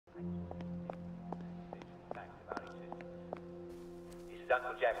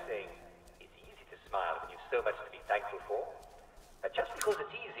Uncle Jack saying, it's easy to smile when you've so much to be thankful for. But just because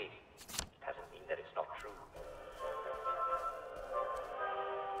it's easy, doesn't mean that it's not true.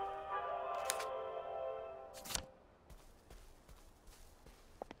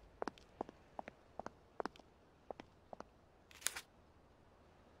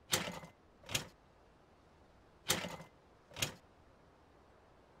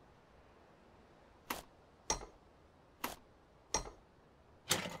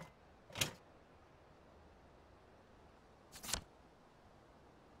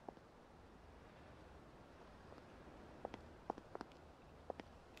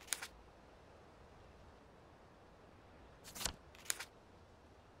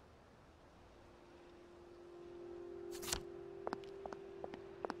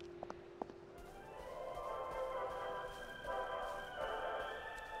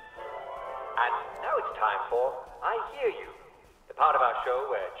 And now it's time for I Hear You, the part of our show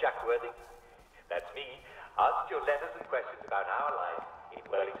where Jack Worthing, that's me, asks your letters and questions about our life in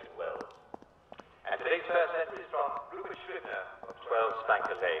Wellington Wells. And today's first letter is from Rupert Scribner of 12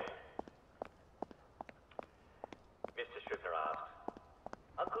 Spanker Lane. Mr. Scribner asks,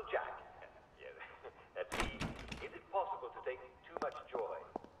 Uncle Jack, yeah, that's me, is it possible to take too much joy?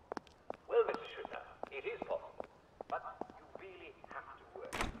 Well, Mr. Scribner, it is possible, but you really have to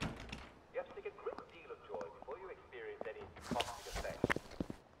work. You have to take a great deal of joy before you experience any toxic effects.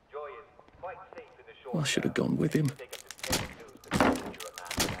 Joy is quite safe in the short term. I should have gone with him.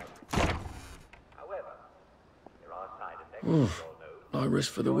 However, there are side effects, you all know. No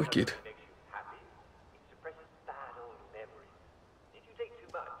rest for the wicked. It makes you happy. It suppresses bad old memories. If you take too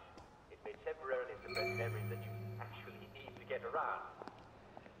much, it may temporarily suppress memories that you actually need to get around.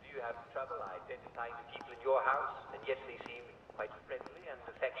 Do you have trouble identifying the people in your house, and yet they seem quite friendly and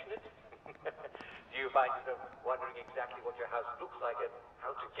affectionate? Do you find yourself wondering exactly what your house looks like and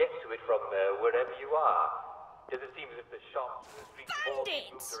how to get to it from wherever you are? Does it seem as if the shops and the streets have all been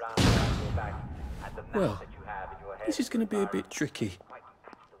moved around your back, and the map that you have in your head? This is going to be a bit tricky. Quite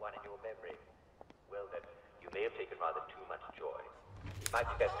match the one in your memory. Well then, you may have taken rather too much joy. It might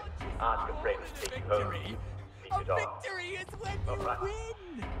be best to ask a friend to take you home. Victory is when you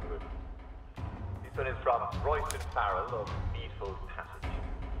win! Good. This one is from Royston Farrell of Needful Passage.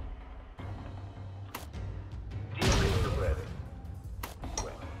 Dear Mr. Worthing,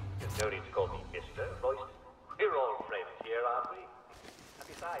 well, there's no need to call me Mr. Royston. We're all friends here, aren't we? And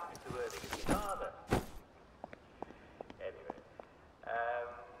besides, Mr. Worthing is my father. Anyway,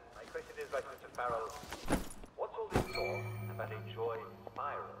 my question is, like Mr. Farrell, what's all this talk about a joy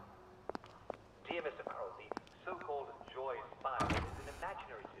spiral? Dear Mr. Farrell, the so-called joy spiral is an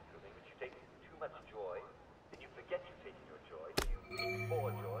imaginary syndrome in which you take too much joy, then you forget you've taken your joy, then you take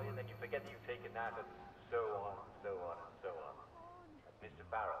more joy, and then you forget that you've taken that, and so on, and so on, and so on. But Mr.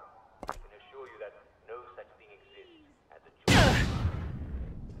 Farrell, I can assure you that no such thing exists as a joy spiral.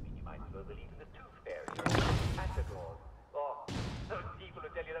 I mean, you might as well believe in the tooth fairy, or Santa Claus, or those people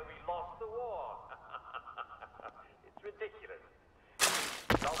who tell you that we lost the war. It's ridiculous.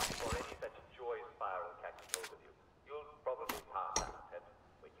 Long before any such joy spiral catches hold of you, you'll probably pass out, and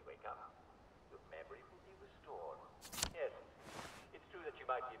when you wake up, your memory will be restored. Yes, it's true that you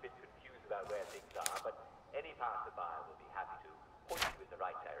might be a bit confused about where things are, but any passerby will be happy to point you in the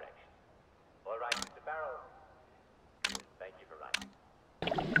right direction. All right, Mr. Farrell. Thank you for writing.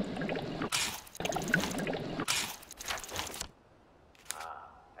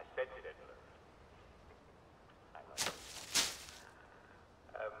 A scented envelope. I like it.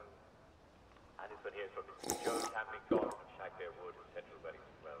 And this one here is from Mr. Joe Tampling-Goggin of Shagbear Wood in central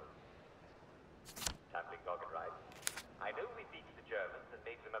Wellington Wells. Tampling-Goggin writes, I know we beat the Germans and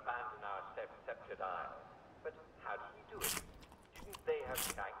made them abandon our sceptred isle, but how did we do it? Didn't they have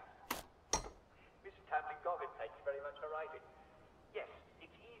tanks? Mr. Tampling-Goggin, thank you very much for writing. Yes,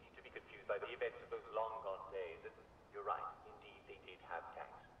 it's easy to be confused by the events of those long-gone days, and you're right, indeed they did have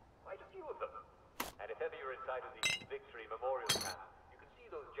tanks. Quite a few of them. And if ever you're inside of the Victory Memorial Camp, you can see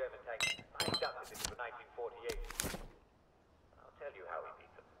those German tanks lined up as if it were 1948. I'll tell you how we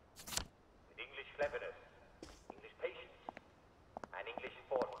beat them. With English cleverness, English patience, and English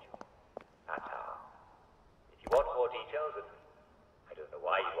fortitude. That's how. If you want more details, and I don't know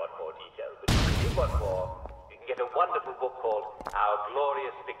why you want more details, but if you want more, you can get a wonderful book called Our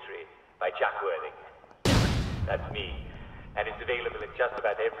Glorious Victory by Jack Worthing. That's me. And it's available in just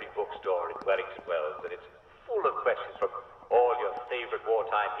about every bookstore in Wellington Wells, and it's full of questions from all your favorite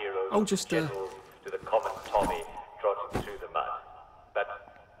wartime heroes, generals, to the common Tommy trotting through the mud. But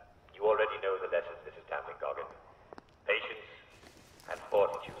you already know the lessons, Mrs. Tampling-Goggin. Patience and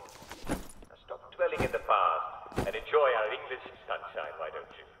fortitude. Now stop dwelling in the past and enjoy our English English sunshine, why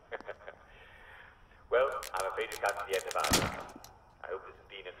don't you? Well, I'm afraid we've come to the end of our time. I hope this has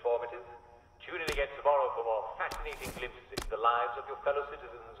been informative. Tune in again tomorrow for more fascinating glimpses into the lives of your fellow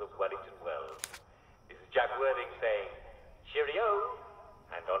citizens of Wellington Wells. This is Jack Worthing saying, cheerio,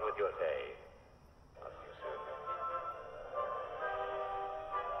 and on with your day. I'll see you soon.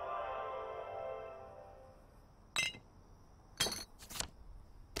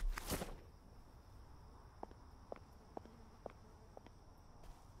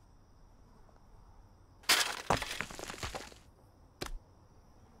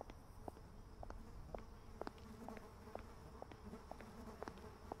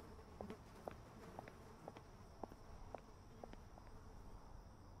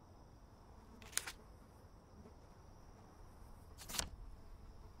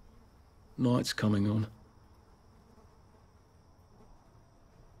 Night's coming on.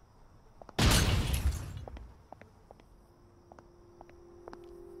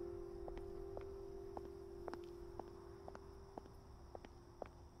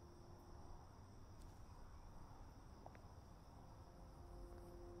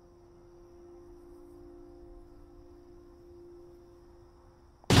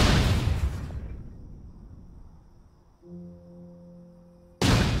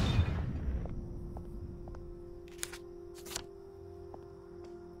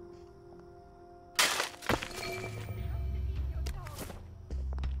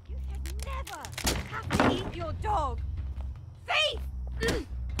 Your dog! Thief!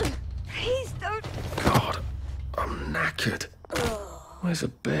 Please don't... God, I'm knackered. Where's a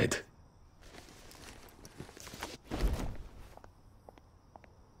bed?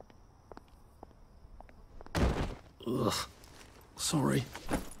 Ugh. Sorry.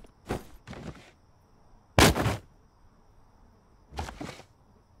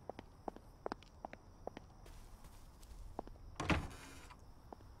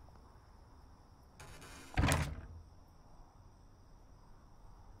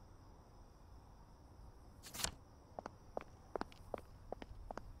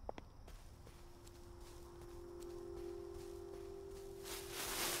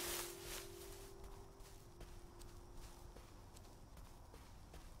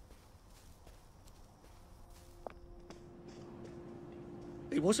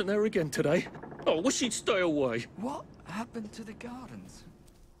 He wasn't there again today. I wish he'd stay away. What happened to the gardens?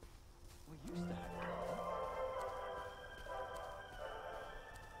 We used to have...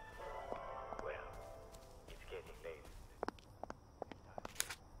 Well, it's getting late.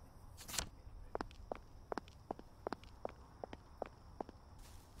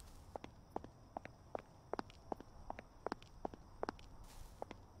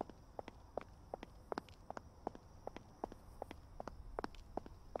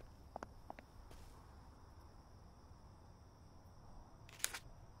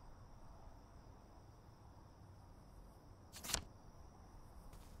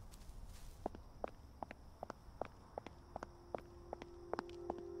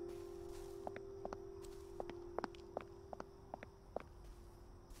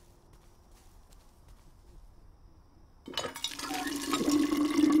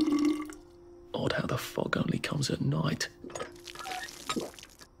 Odd how the fog only comes at night.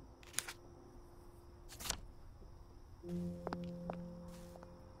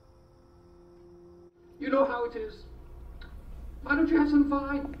 You know how it is. Why don't you have some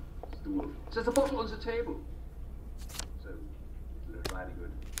wine? Says the wolf. Says the bottle on the table. So, Little Riding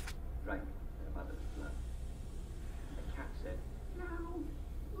Hood drank their mother's blood. The cat said, "Now,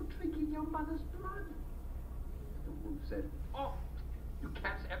 you're drinking your mother's blood." The wolf said, "Oh, you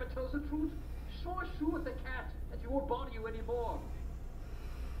cats ever tell the truth? Sure shoot the cat, that she won't bother you anymore."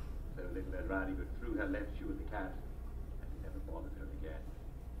 So Little Red Riding Hood threw her left shoe at the cat, and he never bothered her again.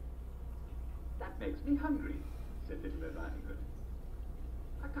 "That makes me hungry," said Little Red Riding Hood.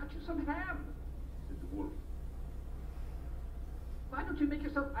 "I got you some ham," said the wolf. "Why don't you make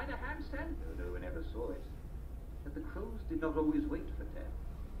yourself either ham stand?" No one ever saw it. But the crows did not always wait for death.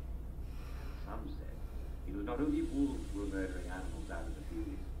 Some said it was not only wolves who were murdering animals out of the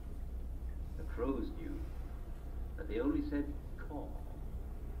fields. The crows knew, but they only said caw.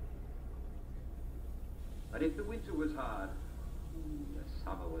 But if the winter was hard, the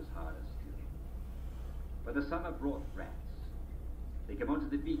summer was harder still. For the summer brought rats. They came onto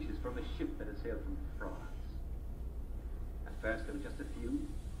the beaches from a ship that had sailed from France. At first there were just a few,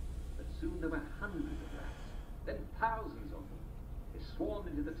 but soon there were hundreds of rats, then thousands of them. They swarmed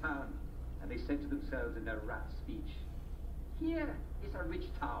into the town, and they said to themselves in their rat speech, "Here is a rich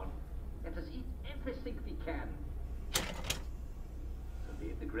town. Let us eat everything we can." So they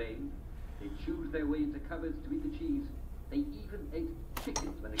ate the grain, they chewed their way into cupboards to eat the cheese, They even ate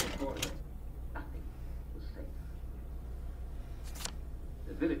chickens when they got bored of it. Nothing was safe.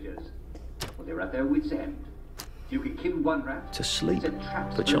 The villagers, well, they were at their wits' end. You could kill one rat. To sleep, set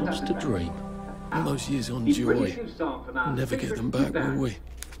traps for perchance a to dozen dream. rats. All those years on He's joy. British new song from our Never get them favourite back, band. will we? See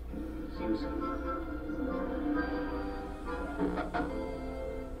you soon.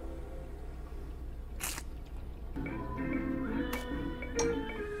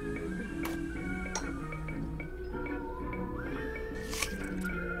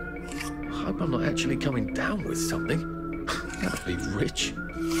 I hope I'm not actually coming down with something. That'd be rich.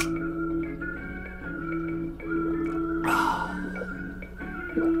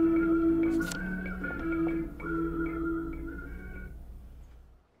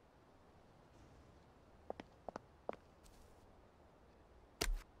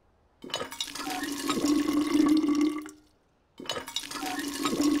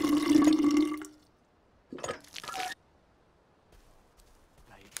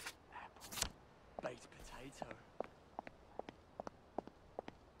 Baked potato.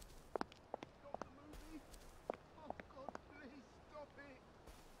 Stop the movie! Oh God, please stop it!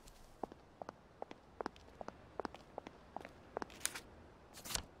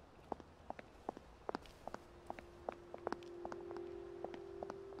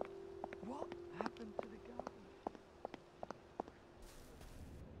 What happened to the garden?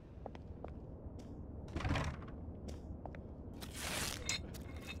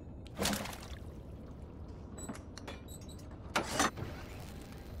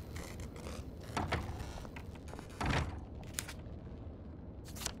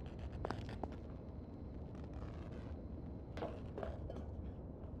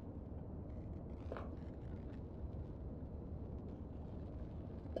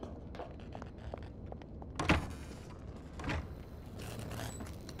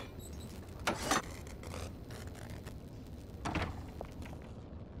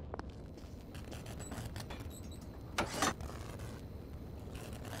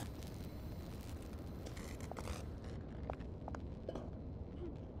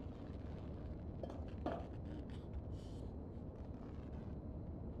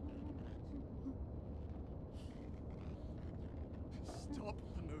 Stop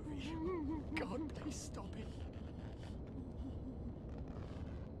the movie. God, please stop it.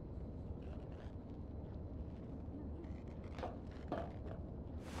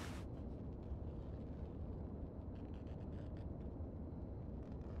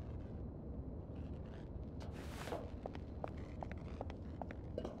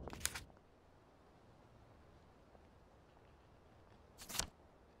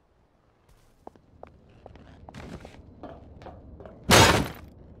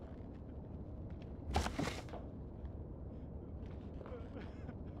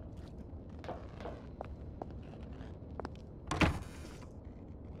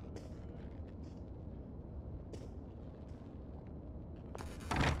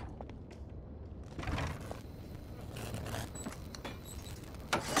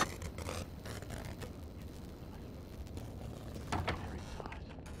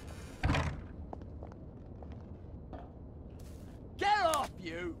 Get off,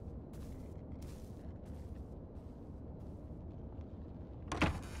 you!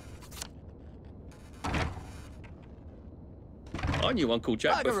 I knew Uncle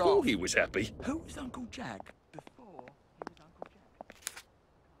Jack Bugger before off. he was happy. Who was Uncle Jack before he was Uncle Jack?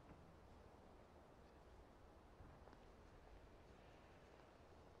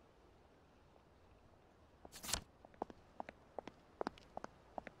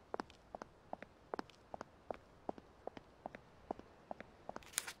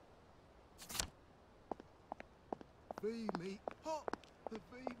 Feed me! Oh, the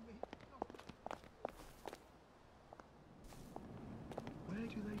feed me! Where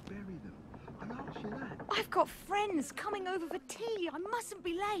do they bury them? I'll ask you that. I've got friends coming over for tea. I mustn't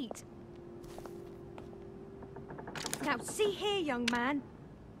be late. Now, see here, young man.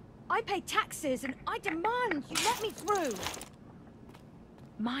 I pay taxes and I demand you let me through.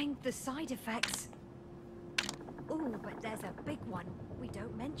 Mind the side effects. Ooh, but there's a big one we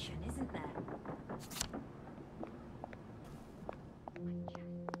don't mention, isn't there?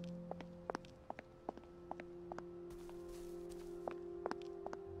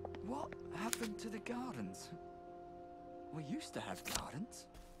 What happened to the gardens? We used to have gardens.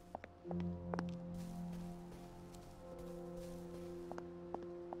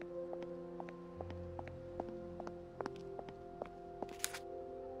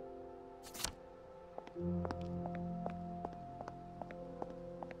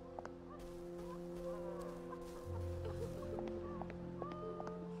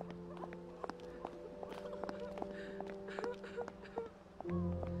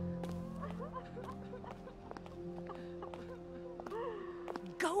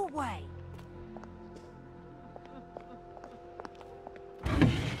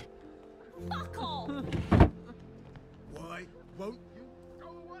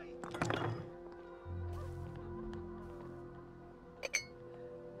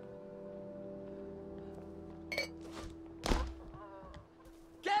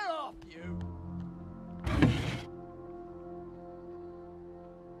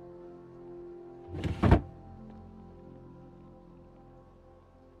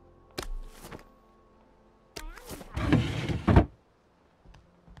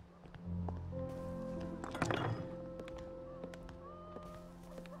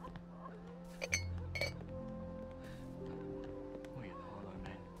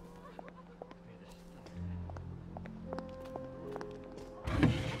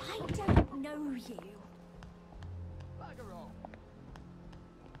 know you. Bugger off.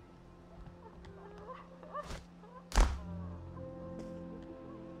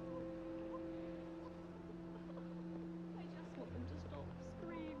 I just want them to stop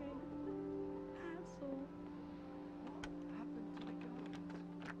screaming. That's all. What happened to the gardens?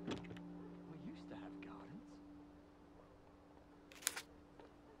 We used to have gardens.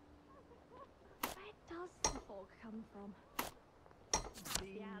 Where does the fog come from?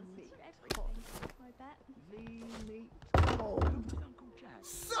 The answer to everything, I bet. Who's Uncle Jack?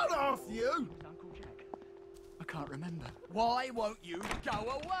 Son off, you! Who's Uncle Jack? I can't remember. Why won't you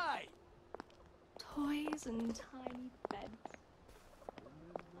go away? Toys and tiny beds.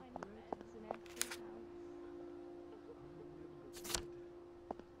 Tiny beds in every house.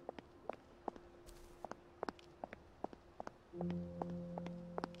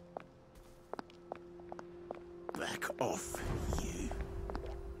 Back off, you.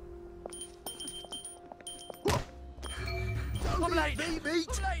 I'm Don't late. eat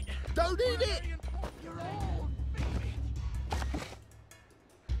meat! I'm late. Don't eat it! You're all finished.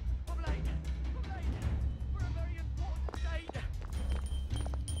 I'm late. I'm late. For a very important date.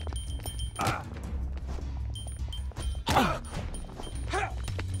 I'm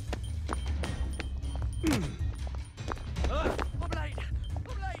late. I'm late.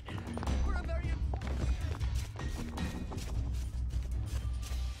 For a very important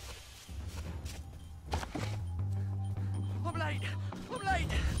I'm late. I'm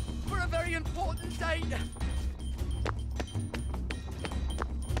late. For a very important date.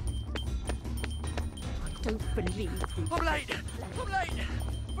 Don't believe you. I'm late. I'm late.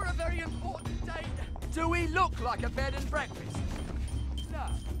 For a very important date. Do we look like a bed and breakfast? No.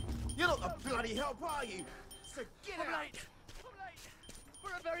 You're not the bloody help, are you? So get I'm out! late. I'm late.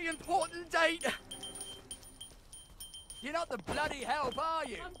 For a very important date. You're not the bloody help, are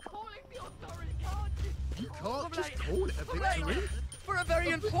you? I'm calling the authorities. Can't you? You can't I'm just late. call it a I'm late. victory. For a very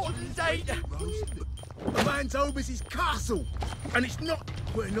important date. A man's home is his castle, and it's not.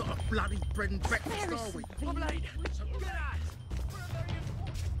 We're not a bloody bread and breakfast, are we? I'm late. So get out. For a very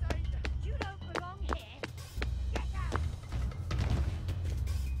important date. You don't belong here. Get out.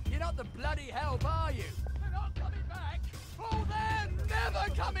 You're not the bloody help, are you? They're not coming back. Oh, they're never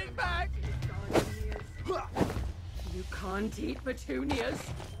coming back. You can't eat petunias.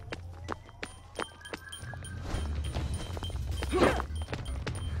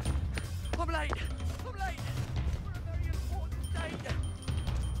 I'm late. I'm late. For a very important date.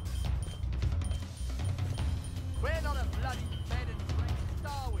 We're not a bloody bed and breakfast,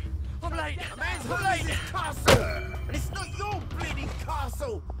 are we? I'm late. A man's I'm home is late. his castle, and it's not your bleeding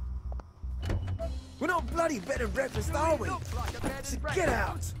castle. We're not bloody bed and breakfast, Do are we we? look like a bed and So breakfast? get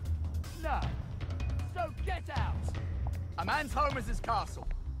out! No. So get out. A man's home is his castle,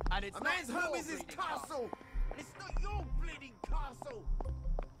 and it's A not man's your home is his bleeding castle, and it's not your bleeding castle.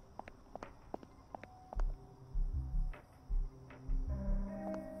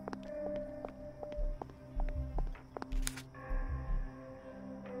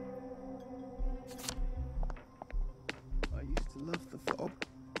 I used to love the fog.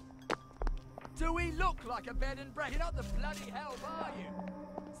 Do we look like a bed and breakfast? You're not the bloody help, are you?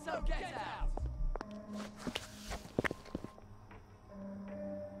 So get out.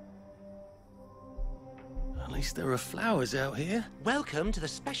 At least there are flowers out here. Welcome to the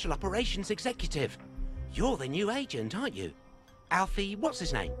Special Operations Executive. You're the new agent, aren't you? Alfie, what's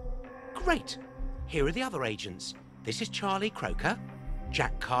his name? Great. Here are the other agents. This is Charlie Croker,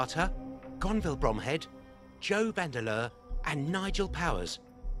 Jack Carter, Gonville Bromhead, Joe Vandeleur, and Nigel Powers.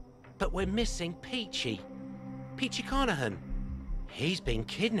 But we're missing Peachy. Peachy Carnahan. He's been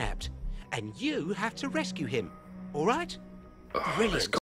kidnapped, and you have to rescue him. All right? Brilliant.